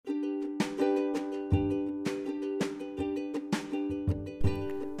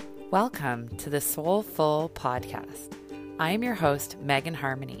Welcome to the Soulful Podcast. I am your host, Megan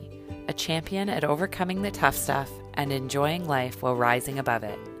Harmony, a champion at overcoming the tough stuff and enjoying life while rising above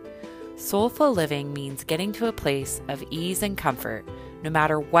it. Soulful living means getting to a place of ease and comfort no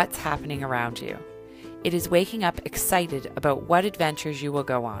matter what's happening around you. It is waking up excited about what adventures you will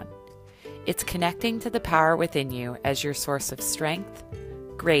go on. It's connecting to the power within you as your source of strength,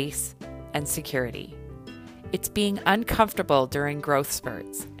 grace, and security. It's being uncomfortable during growth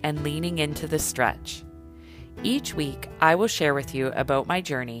spurts and leaning into the stretch. Each week, I will share with you about my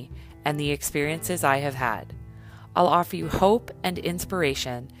journey and the experiences I have had. I'll offer you hope and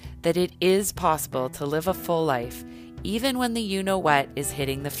inspiration that it is possible to live a full life even when the you-know-what is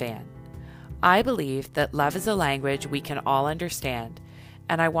hitting the fan. I believe that love is a language we can all understand,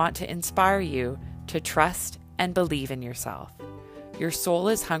 and I want to inspire you to trust and believe in yourself. Your soul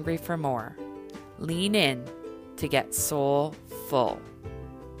is hungry for more. Lean in to get soul full.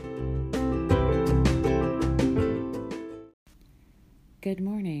 Good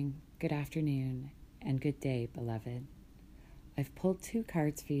morning, good afternoon, and good day, beloved. I've pulled two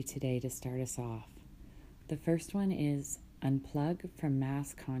cards for you today to start us off. The first one is Unplug from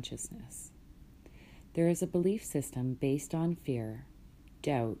Mass Consciousness. There is a belief system based on fear,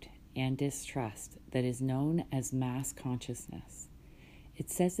 doubt, and distrust that is known as mass consciousness.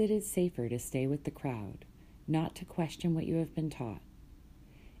 It says it is safer to stay with the crowd, not to question what you have been taught.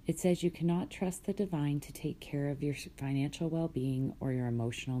 It says you cannot trust the divine to take care of your financial well-being or your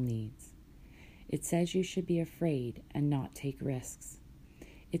emotional needs. It says you should be afraid and not take risks.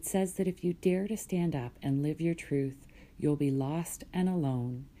 It says that if you dare to stand up and live your truth, you'll be lost and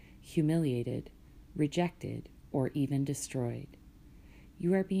alone, humiliated, rejected, or even destroyed.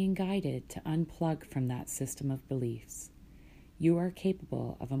 You are being guided to unplug from that system of beliefs. You are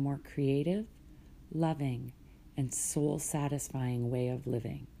capable of a more creative, loving, and soul-satisfying way of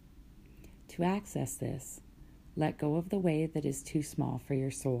living. To access this, let go of the way that is too small for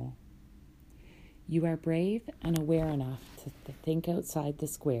your soul. You are brave and aware enough to think outside the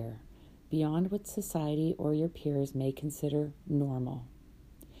square, beyond what society or your peers may consider normal.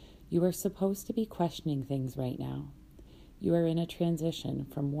 You are supposed to be questioning things right now. You are in a transition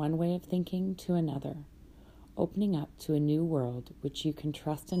from one way of thinking to another, opening up to a new world which you can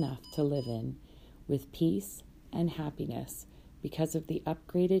trust enough to live in with peace and happiness because of the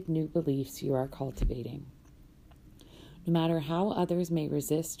upgraded new beliefs you are cultivating. No matter how others may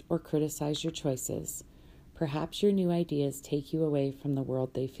resist or criticize your choices, perhaps your new ideas take you away from the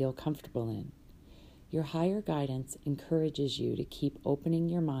world they feel comfortable in. Your higher guidance encourages you to keep opening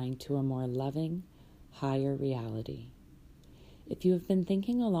your mind to a more loving, higher reality. If you have been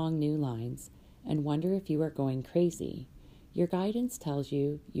thinking along new lines and wonder if you are going crazy, your guidance tells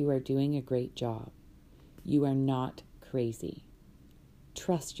you you are doing a great job. You are not crazy.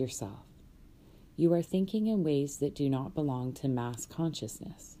 Trust yourself. You are thinking in ways that do not belong to mass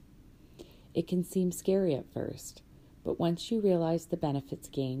consciousness. It can seem scary at first, but once you realize the benefits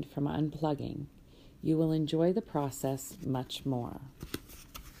gained from unplugging, you will enjoy the process much more.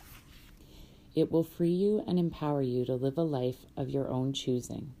 It will free you and empower you to live a life of your own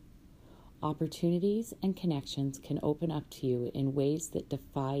choosing. Opportunities and connections can open up to you in ways that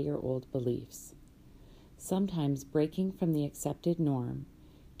defy your old beliefs. Sometimes breaking from the accepted norm,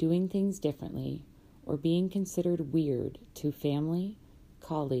 doing things differently, or being considered weird to family,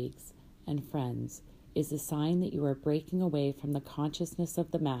 colleagues, and friends is a sign that you are breaking away from the consciousness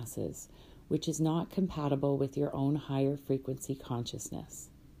of the masses, which is not compatible with your own higher frequency consciousness.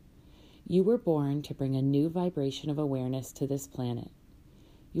 You were born to bring a new vibration of awareness to this planet.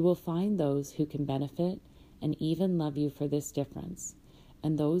 You will find those who can benefit and even love you for this difference,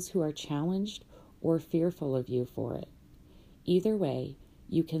 and those who are challenged or fearful of you for it. Either way,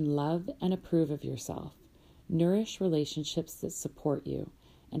 you can love and approve of yourself, nourish relationships that support you,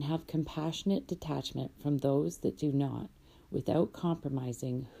 and have compassionate detachment from those that do not, without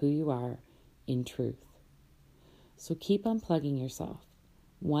compromising who you are in truth. So keep unplugging yourself,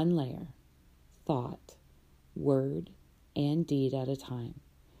 one layer, thought, word, and deed at a time,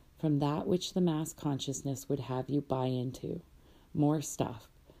 from that which the mass consciousness would have you buy into. More stuff,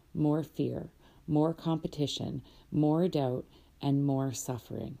 more fear, more competition, more doubt, and more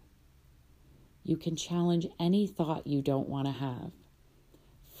suffering. You can challenge any thought you don't want to have.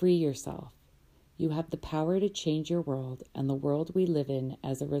 Free yourself. You have the power to change your world and the world we live in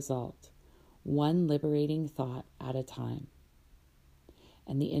as a result, one liberating thought at a time.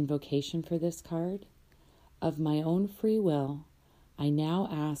 And the invocation for this card? Of my own free will, I now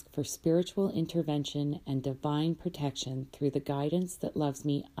ask for spiritual intervention and divine protection through the guidance that loves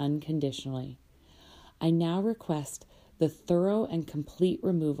me unconditionally. I now request the thorough and complete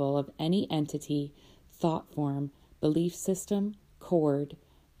removal of any entity, thought form, belief system, cord,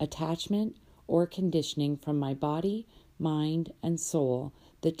 attachment, or conditioning from my body, mind, and soul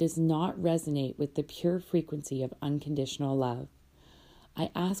that does not resonate with the pure frequency of unconditional love. I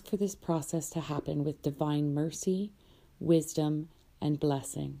ask for this process to happen with divine mercy, wisdom, and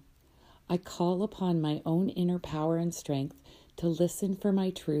blessing. I call upon my own inner power and strength to listen for my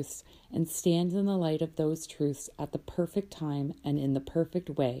truths and stand in the light of those truths at the perfect time and in the perfect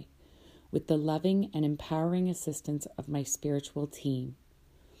way, with the loving and empowering assistance of my spiritual team.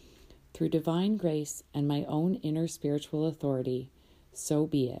 Through divine grace and my own inner spiritual authority, so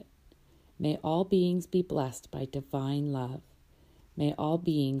be it. May all beings be blessed by divine love. May all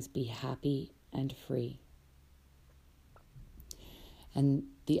beings be happy and free. And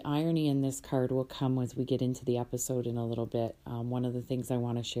the irony in this card will come as we get into the episode in a little bit. One of the things I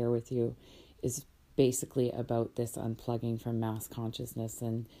want to share with you is basically about this unplugging from mass consciousness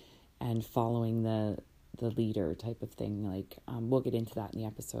and following the leader type of thing. We'll get into that in the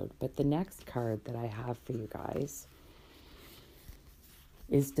episode. But the next card that I have for you guys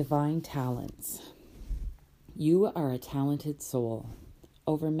is Divine Talents. You are a talented soul.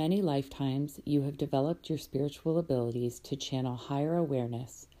 Over many lifetimes, you have developed your spiritual abilities to channel higher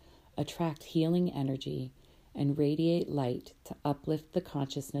awareness, attract healing energy, and radiate light to uplift the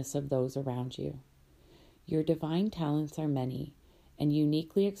consciousness of those around you. Your divine talents are many and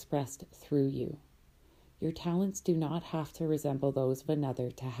uniquely expressed through you. Your talents do not have to resemble those of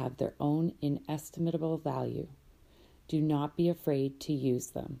another to have their own inestimable value. Do not be afraid to use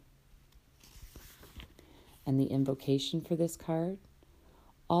them. And the invocation for this card: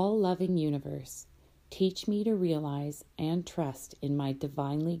 all loving universe, teach me to realize and trust in my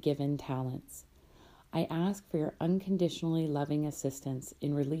divinely given talents. I ask for your unconditionally loving assistance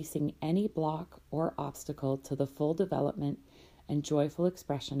in releasing any block or obstacle to the full development and joyful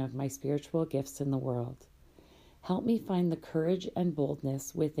expression of my spiritual gifts in the world. Help me find the courage and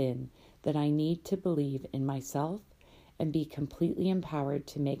boldness within that I need to believe in myself and be completely empowered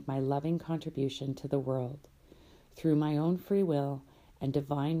to make my loving contribution to the world. Through my own free will and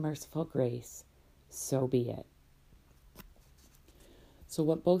divine merciful grace, so be it. So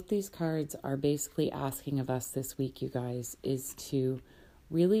what both these cards are basically asking of us this week, you guys, is to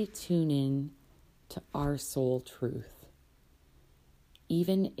really tune in to our soul truth.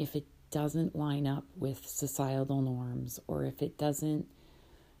 Even if it doesn't line up with societal norms, or if it doesn't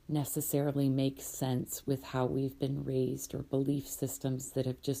necessarily make sense with how we've been raised, or belief systems that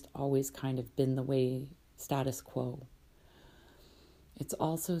have just always kind of been the way, status quo. It's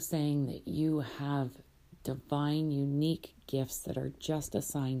also saying that you have divine, unique gifts that are just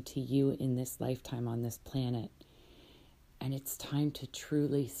assigned to you in this lifetime on this planet. And it's time to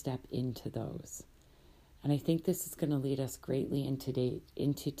truly step into those. And I think this is going to lead us greatly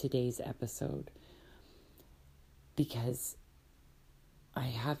into today's episode, because I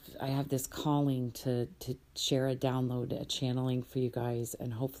have this calling to share a download, a channeling for you guys,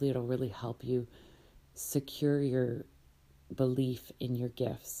 and hopefully it'll really help you secure your belief in your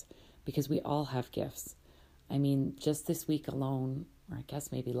gifts, because we all have gifts. I mean, just this week alone, or I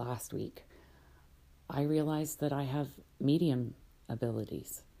guess maybe last week, I realized that I have medium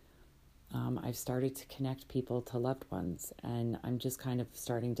abilities. I've started to connect people to loved ones, and I'm just kind of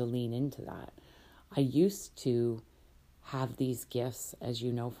starting to lean into that. I used to have these gifts, as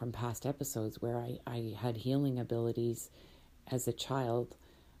you know from past episodes, where I had healing abilities as a child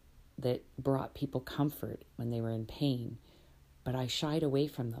that brought people comfort when they were in pain. But I shied away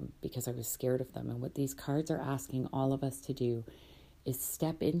from them because I was scared of them. And what these cards are asking all of us to do is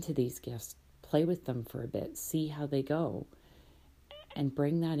step into these gifts, play with them for a bit, see how they go, and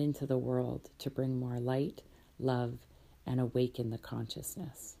bring that into the world to bring more light, love, and awaken the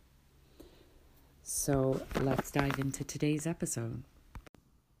consciousness. So let's dive into today's episode.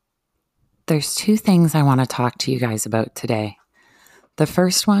 There's two things I want to talk to you guys about today. The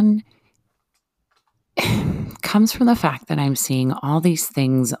first one comes from the fact that I'm seeing all these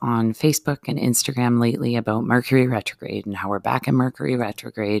things on Facebook and Instagram lately about Mercury retrograde and how we're back in Mercury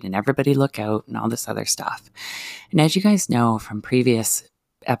retrograde and everybody look out and all this other stuff. And as you guys know from previous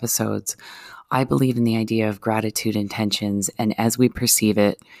episodes, I believe in the idea of gratitude intentions, and as we perceive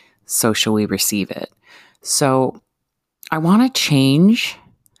it, so shall we receive it. So I want to change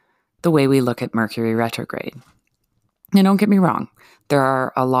the way we look at Mercury retrograde. And don't get me wrong, there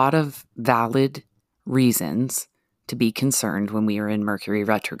are a lot of valid reasons to be concerned when we are in Mercury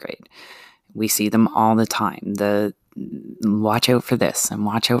retrograde. We see them all the time. The watch out for this and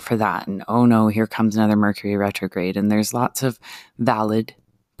watch out for that. And oh no, here comes another Mercury retrograde. And there's lots of valid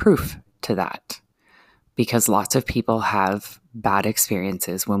proof to that, because lots of people have bad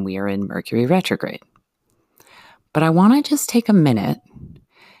experiences when we are in Mercury retrograde. But I want to just take a minute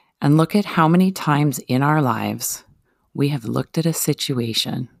and look at how many times in our lives we have looked at a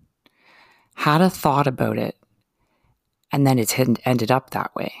situation, had a thought about it, and then it's ended up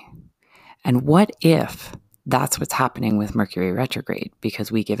that way. And what if that's what's happening with Mercury retrograde?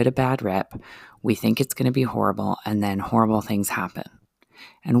 Because we give it a bad rep, we think it's going to be horrible, and then horrible things happen.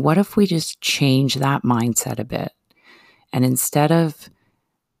 And what if we just change that mindset a bit? And instead of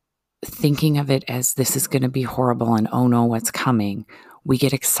thinking of it as this is going to be horrible and oh no, what's coming, we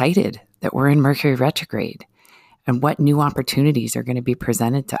get excited that we're in Mercury retrograde and what new opportunities are going to be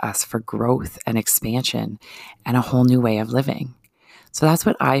presented to us for growth and expansion and a whole new way of living. So that's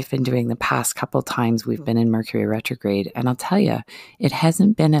what I've been doing the past couple times we've been in Mercury retrograde. And I'll tell you, it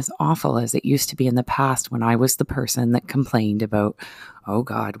hasn't been as awful as it used to be in the past when I was the person that complained about, oh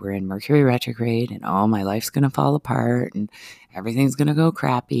God, we're in Mercury retrograde and oh, my life's going to fall apart and everything's going to go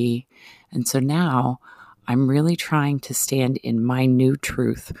crappy. And so now I'm really trying to stand in my new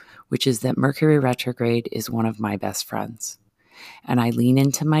truth, which is that Mercury retrograde is one of my best friends. And I lean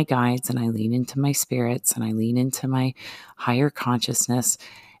into my guides and I lean into my spirits and I lean into my higher consciousness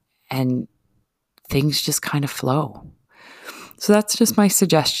and things just kind of flow. So that's just my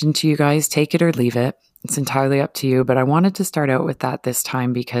suggestion to you guys. Take it or leave it. It's entirely up to you. But I wanted to start out with that this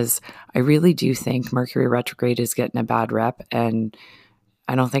time because I really do think Mercury retrograde is getting a bad rep and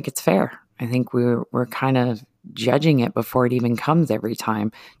I don't think it's fair. I think we're kind of judging it before it even comes every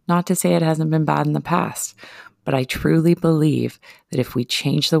time. Not to say it hasn't been bad in the past, but I truly believe that if we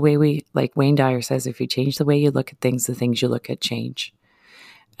change the way like Wayne Dyer says, if you change the way you look at things, the things you look at change.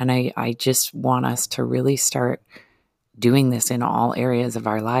 And I just want us to really start doing this in all areas of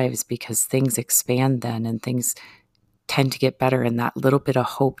our lives because things expand then and things tend to get better. And that little bit of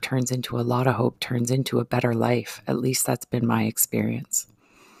hope turns into a lot of hope, turns into a better life. At least that's been my experience.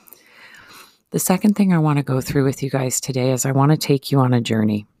 The second thing I want to go through with you guys today is I want to take you on a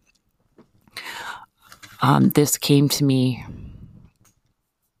journey. This came to me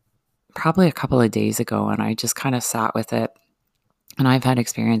probably a couple of days ago, and I just kind of sat with it. And I've had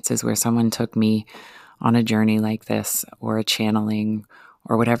experiences where someone took me on a journey like this, or a channeling,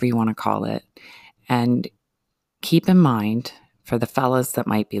 or whatever you want to call it. And keep in mind, for the fellas that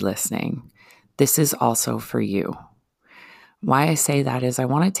might be listening, this is also for you. Why I say that is I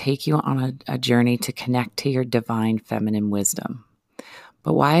want to take you on a journey to connect to your divine feminine wisdom.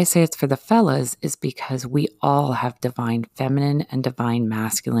 But why I say it's for the fellas is because we all have divine feminine and divine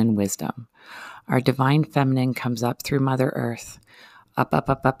masculine wisdom. Our divine feminine comes up through Mother Earth, up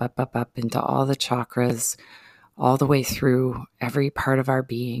into all the chakras, all the way through every part of our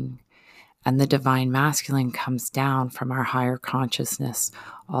being. And the divine masculine comes down from our higher consciousness,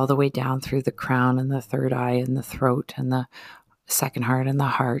 all the way down through the crown and the third eye and the throat and the second heart and the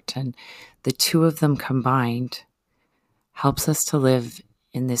heart. And the two of them combined helps us to live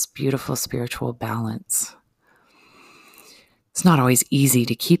in this beautiful spiritual balance. It's not always easy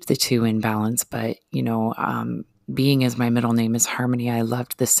to keep the two in balance, but, being as my middle name is Harmony, I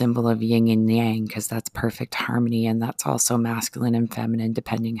loved the symbol of yin and yang because that's perfect harmony. And that's also masculine and feminine,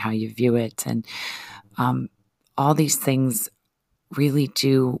 depending how you view it. And all these things really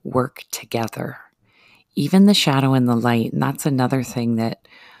do work together. Even the shadow and the light. And that's another thing that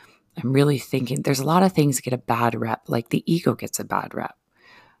I'm really thinking. There's a lot of things get a bad rep, like the ego gets a bad rep.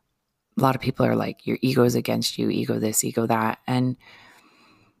 A lot of people are like, your ego's against you, ego this, ego that. And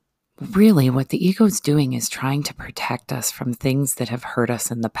really what the ego's doing is trying to protect us from things that have hurt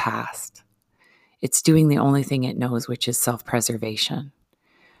us in the past. It's doing the only thing it knows, which is self-preservation.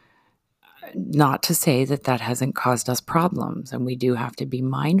 Not to say that that hasn't caused us problems, and we do have to be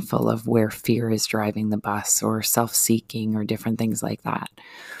mindful of where fear is driving the bus or self-seeking or different things like that.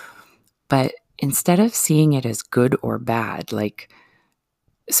 But instead of seeing it as good or bad, like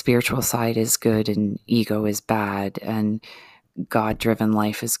spiritual side is good and ego is bad and God-driven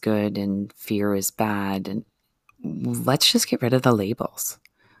life is good and fear is bad, and let's just get rid of the labels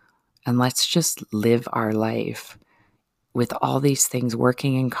and let's just live our life with all these things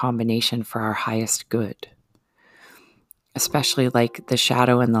working in combination for our highest good, especially like the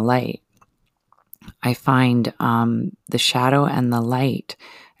shadow and the light. I find the shadow and the light,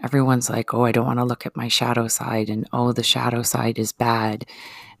 everyone's like, oh, I don't want to look at my shadow side, and oh, the shadow side is bad.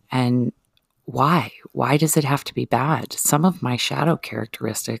 And why? Why does it have to be bad? Some of my shadow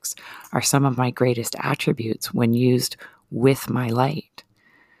characteristics are some of my greatest attributes when used with my light.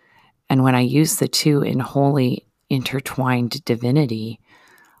 And when I use the two in wholly intertwined divinity,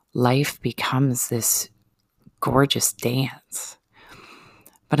 life becomes this gorgeous dance.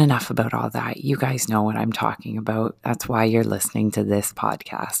 But enough about all that. You guys know what I'm talking about. That's why you're listening to this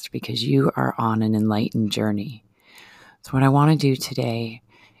podcast, because you are on an enlightened journey. So what I want to do today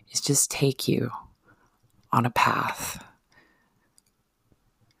is just take you on a path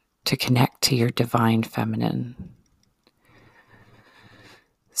to connect to your divine feminine.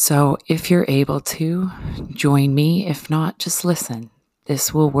 So if you're able to, join me. If not, just listen.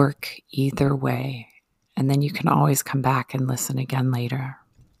 This will work either way. And then you can always come back and listen again later.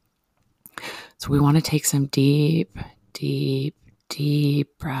 So we want to take some deep, deep,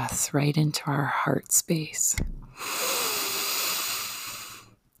 deep breaths right into our heart space.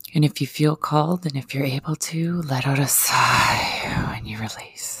 And if you feel called and if you're able to, let out a sigh when you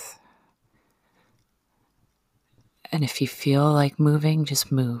release. And if you feel like moving,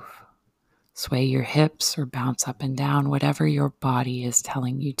 just move. Sway your hips or bounce up and down, whatever your body is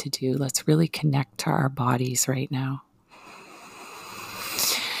telling you to do. Let's really connect to our bodies right now.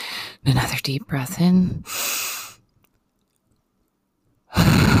 Another deep breath in.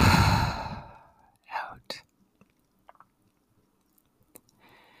 Out.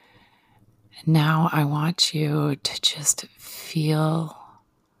 And now I want you to just feel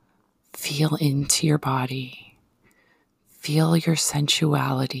into your body. Feel your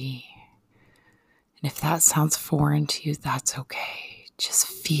sensuality. And if that sounds foreign to you, that's okay. Just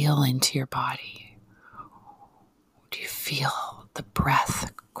feel into your body. Do you feel the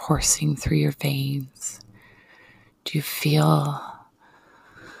breath coursing through your veins? Do you feel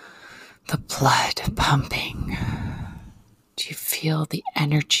the blood pumping? Do you feel the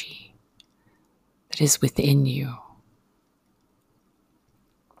energy that is within you?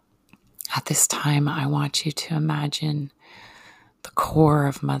 At this time, I want you to imagine the core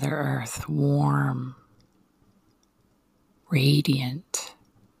of Mother Earth, warm, radiant,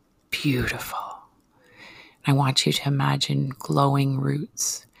 beautiful. I want you to imagine glowing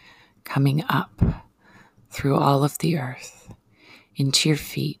roots coming up through all of the earth into your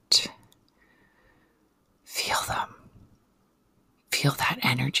feet. Feel them. Feel that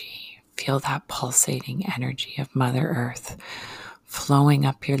energy. Feel that pulsating energy of Mother Earth flowing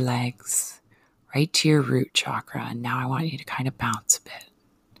up your legs right to your root chakra. And now I want you to kind of bounce a bit.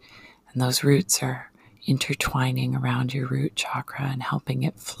 And those roots are intertwining around your root chakra and helping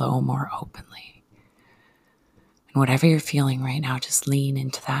it flow more openly. And whatever you're feeling right now, just lean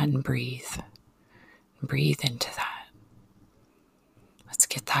into that and breathe. And breathe into that. Let's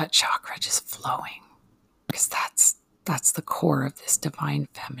get that chakra just flowing. Because that's the core of this divine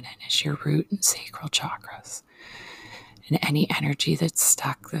feminine, is your root and sacral chakras. And any energy that's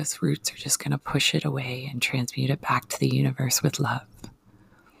stuck, those roots are just going to push it away and transmute it back to the universe with love.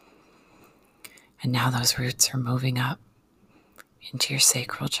 And now those roots are moving up into your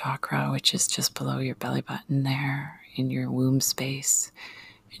sacral chakra, which is just below your belly button there in your womb space.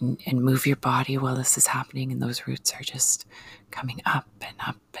 And move your body while this is happening. And those roots are just coming up and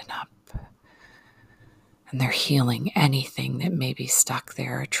up and up. And they're healing anything that may be stuck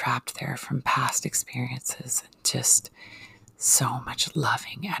there or trapped there from past experiences. And just so much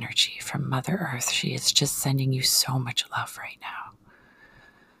loving energy from Mother Earth. She is just sending you so much love right now.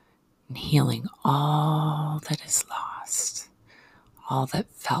 And healing all that is lost. All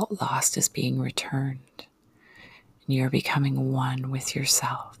that felt lost is being returned. And you're becoming one with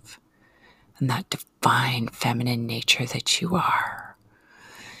yourself. And that divine feminine nature that you are.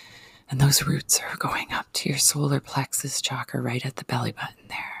 And those roots are going up to your solar plexus chakra right at the belly button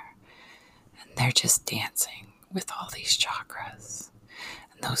there. And they're just dancing with all these chakras.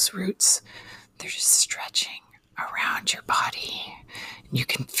 And those roots, they're just stretching around your body. And you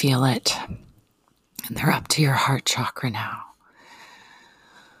can feel it. And they're up to your heart chakra now.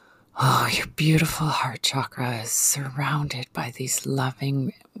 Oh, your beautiful heart chakra is surrounded by these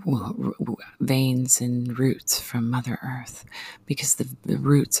loving veins and roots from Mother Earth, because the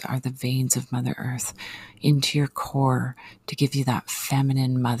roots are the veins of Mother Earth into your core to give you that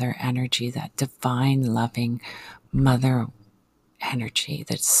feminine mother energy, that divine loving mother energy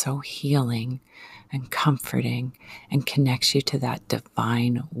that's so healing and comforting and connects you to that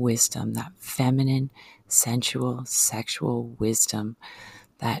divine wisdom, that feminine, sensual, sexual wisdom,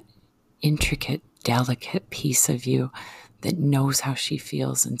 that intricate, delicate piece of you that knows how she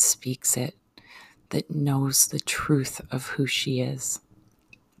feels and speaks it, that knows the truth of who she is.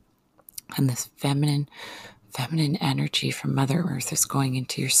 And this feminine energy from Mother Earth is going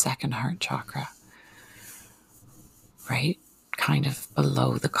into your second heart chakra, right kind of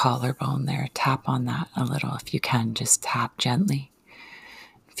below the collarbone there. Tap on that a little if you can. Just tap gently.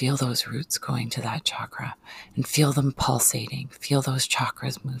 Feel those roots going to that chakra and feel them pulsating. Feel those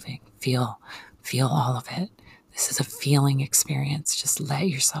chakras moving. Feel all of it. This is a feeling experience. Just let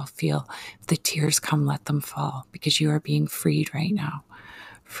yourself feel. If the tears come, let them fall, because you are being freed right now.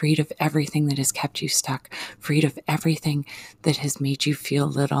 Freed of everything that has kept you stuck, freed of everything that has made you feel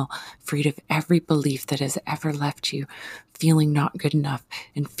little, freed of every belief that has ever left you feeling not good enough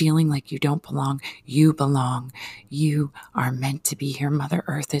and feeling like you don't belong. You belong. You are meant to be here. Mother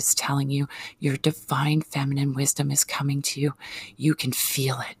Earth is telling you your divine feminine wisdom is coming to you. You can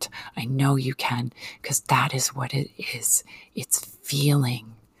feel it. I know you can, because that is what it is. It's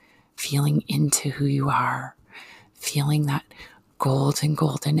feeling into who you are, feeling that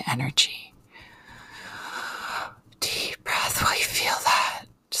golden energy. Deep breath while you feel that.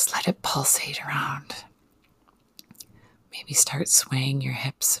 Just let it pulsate around. Maybe start swaying your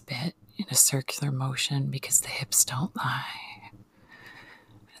hips a bit in a circular motion, because the hips don't lie.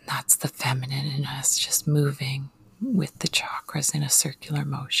 And that's the feminine in us, just moving with the chakras in a circular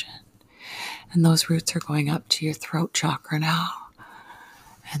motion. And those roots are going up to your throat chakra now.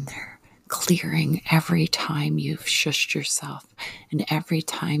 And they're clearing every time you've shushed yourself, and every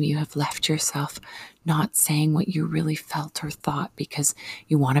time you have left yourself not saying what you really felt or thought because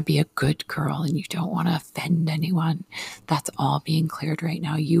you want to be a good girl and you don't want to offend anyone. That's all being cleared right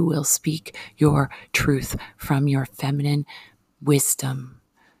now. You will speak your truth from your feminine wisdom.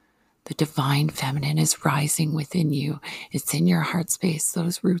 The divine feminine is rising within you. It's in your heart space.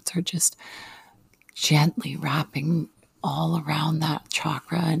 Those roots are just gently wrapping all around that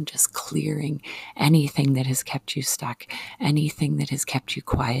chakra and just clearing anything that has kept you stuck, anything that has kept you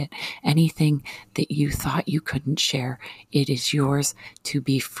quiet, anything that you thought you couldn't share. It is yours to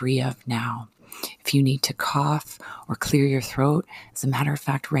be free of now. If you need to cough or clear your throat, as a matter of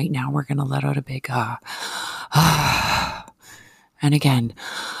fact, right now we're going to let out a big and again,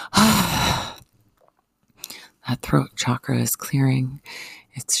 that throat chakra is clearing.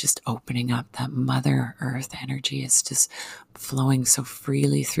 It's just opening up. That Mother Earth energy is just flowing so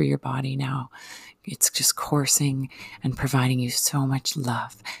freely through your body now. It's just coursing and providing you so much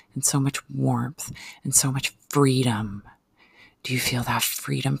love and so much warmth and so much freedom. Do you feel that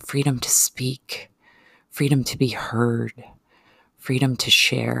freedom? Freedom to speak, freedom to be heard, freedom to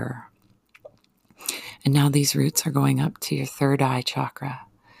share. And now these roots are going up to your third eye chakra.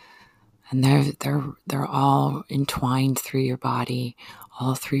 And they're all entwined through your body,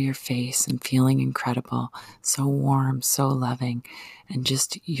 all through your face, and feeling incredible, so warm, so loving. And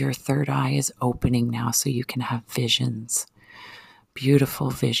just your third eye is opening now so you can have visions, beautiful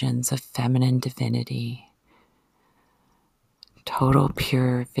visions of feminine divinity, total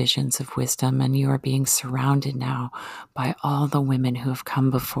pure visions of wisdom. And you are being surrounded now by all the women who have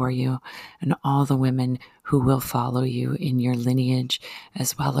come before you and all the women who will follow you in your lineage,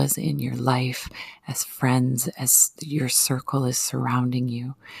 as well as in your life, as friends, as your circle is surrounding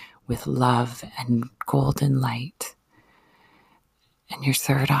you with love and golden light. And your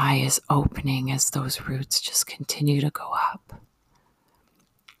third eye is opening as those roots just continue to go up.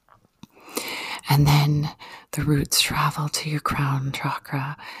 And then the roots travel to your crown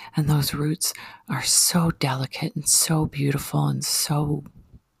chakra, and those roots are so delicate and so beautiful and so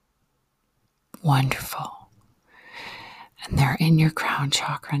wonderful. And they're in your crown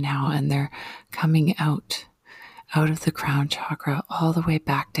chakra now, and they're coming out of the crown chakra all the way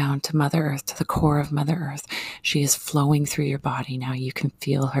back down to Mother Earth, to the core of Mother Earth. She is flowing through your body now. You can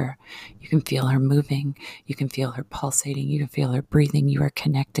feel her. You can feel her moving. You can feel her pulsating. You can feel her breathing. You are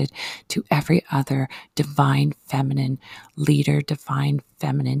connected to every other divine feminine leader, divine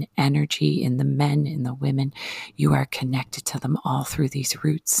feminine energy in the men, in the women. You are connected to them all through these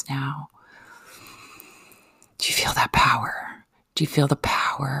roots now. Do you feel that power? Do you feel the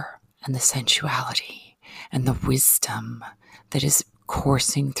power and the sensuality and the wisdom that is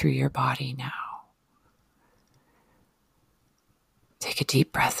coursing through your body now? Take a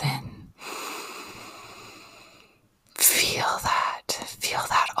deep breath in. Feel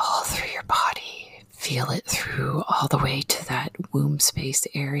that all through your body. Feel it through all the way to that womb space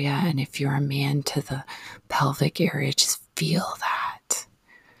area. And if you're a man, to the pelvic area, just feel that.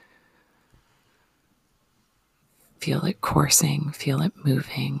 Feel it coursing, feel it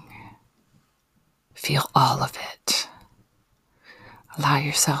moving. Feel all of it. Allow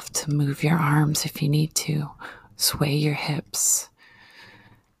yourself to move your arms if you need to. Sway your hips.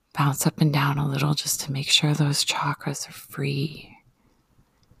 Bounce up and down a little just to make sure those chakras are free.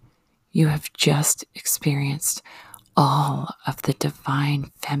 You have just experienced all of the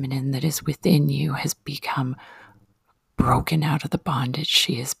divine feminine that is within you has become broken out of the bondage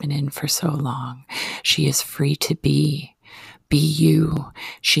she has been in for so long. She is free to be you.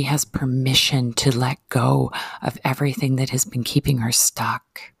 She has permission to let go of everything that has been keeping her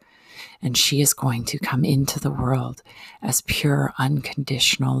stuck. and she is going to come into the world as pure,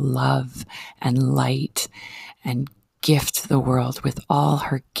 unconditional love and light and gift the world with all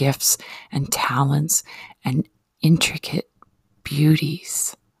her gifts and talents and intricate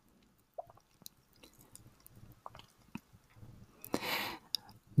beauties.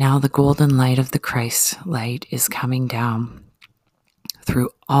 Now the golden light of the Christ light is coming down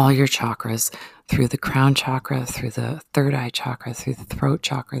through all your chakras, through the crown chakra, through the third eye chakra, through the throat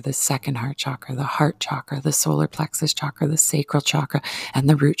chakra, the second heart chakra, the heart chakra, the solar plexus chakra, the sacral chakra, and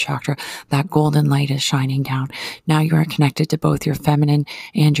the root chakra. That golden light is shining down. Now you are connected to both your feminine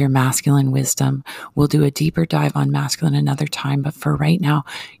and your masculine wisdom. We'll do a deeper dive on masculine another time, but for right now,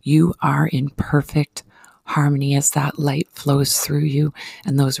 you are in perfect harmony as that light flows through you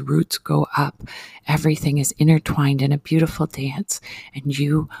and those roots go up. Everything is intertwined in a beautiful dance, and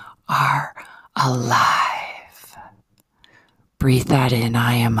you are alive. Breathe that in.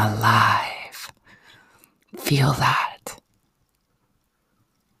 I am alive. Feel that.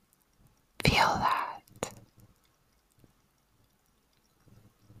 Feel that.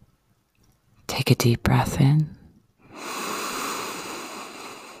 Take a deep breath in.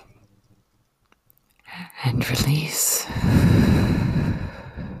 And release.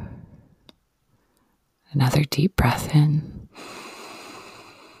 Another deep breath in.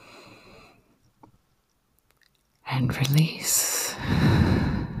 And release.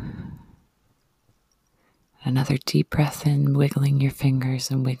 Another deep breath in, wiggling your fingers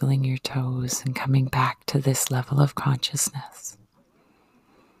and wiggling your toes and coming back to this level of consciousness.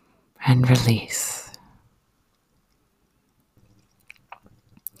 And release.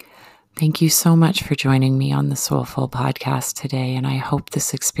 Thank you so much for joining me on the Soulful podcast today, and I hope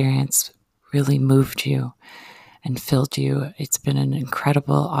this experience really moved you and filled you. It's been an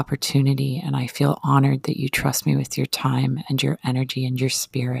incredible opportunity, and I feel honored that you trust me with your time and your energy and your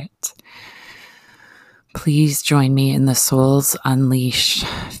spirit. Please join me in the Souls Unleashed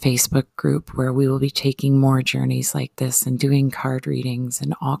Facebook group, where we will be taking more journeys like this and doing card readings,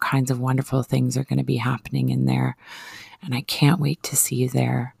 and all kinds of wonderful things are going to be happening in there, and I can't wait to see you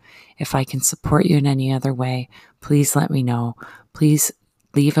there. If I can support you in any other way, please let me know. Please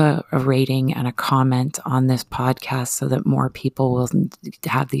leave a rating and a comment on this podcast so that more people will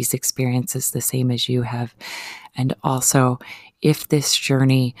have these experiences the same as you have. And also, if this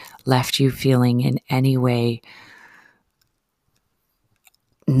journey left you feeling in any way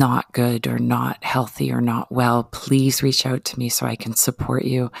not good or not healthy or not well, please reach out to me so I can support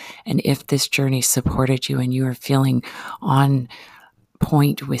you. And if this journey supported you and you are feeling on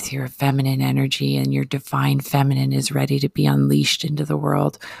point with your feminine energy and your divine feminine is ready to be unleashed into the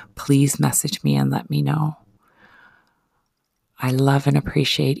world, please message me and let me know. I love and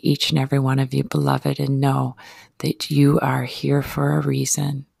appreciate each and every one of you, beloved, and know that you are here for a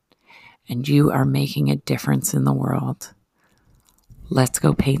reason and you are making a difference in the world. Let's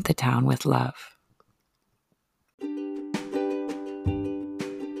go paint the town with love.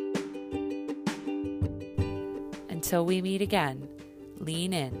 Until we meet again,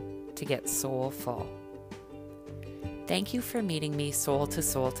 lean in to get soulful. Thank you for meeting me soul to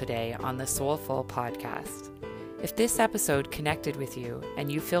soul today on the Soulful podcast. If this episode connected with you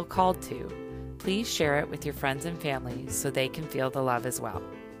and you feel called to, please share it with your friends and family so they can feel the love as well.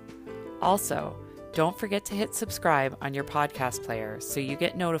 Also, don't forget to hit subscribe on your podcast player so you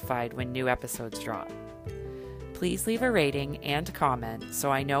get notified when new episodes drop. Please leave a rating and comment so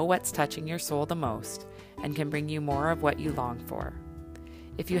I know what's touching your soul the most and can bring you more of what you long for.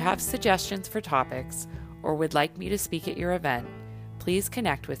 If you have suggestions for topics or would like me to speak at your event, please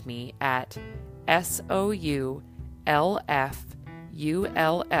connect with me at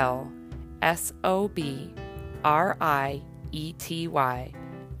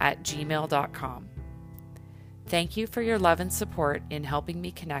soulfullsobritY@gmail.com. Thank you for your love and support in helping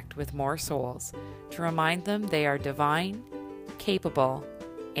me connect with more souls to remind them they are divine, capable,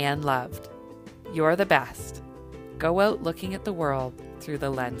 and loved. You're the best. Go out looking at the world through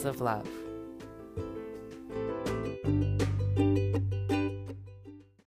the lens of love.